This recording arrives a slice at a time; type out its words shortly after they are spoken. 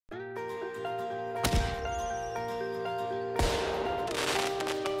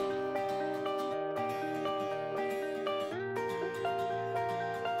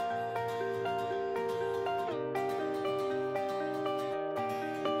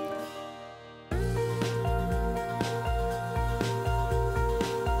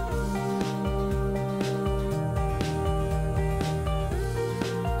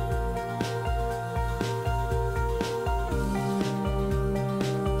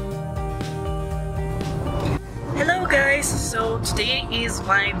So today is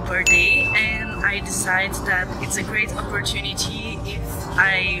my birthday and I decided that it's a great opportunity if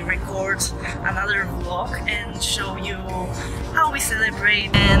I record another vlog and show you how we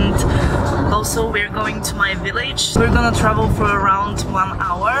celebrate. And also we're going to my village. We're gonna travel for around 1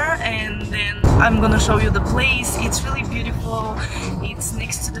 hour and then I'm gonna show you the place. It's really beautiful. It's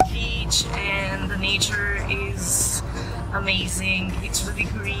next to the beach and the nature is amazing. It's really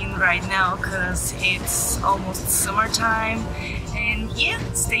green right now because it's almost summertime. And yeah,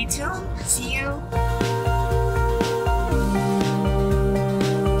 stay tuned. See you.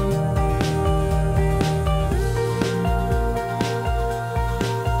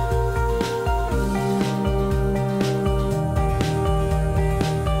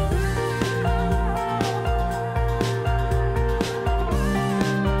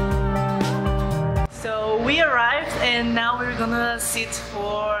 We arrived and now we're gonna sit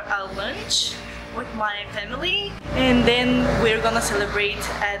for a lunch with my family and then we're gonna celebrate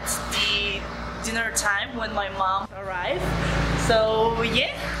at the dinner time when my mom arrives. So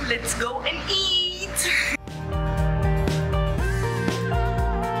yeah, let's go and eat!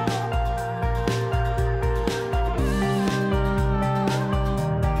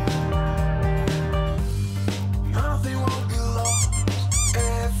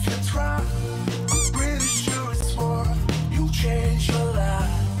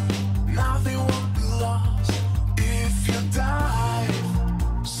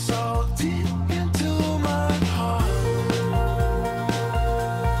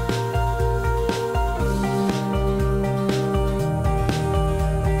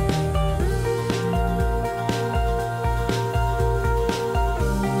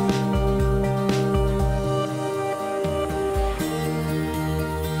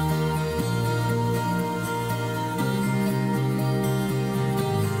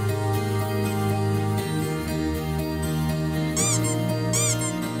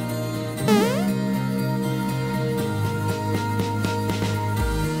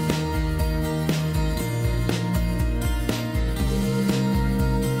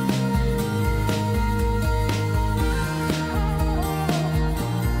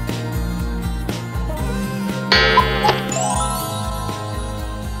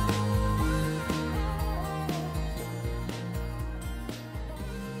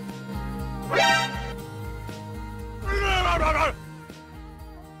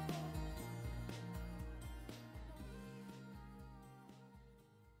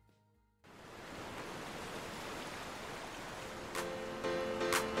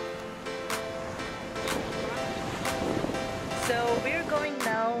 So we're going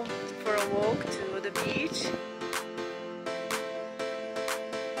now for a walk to the beach.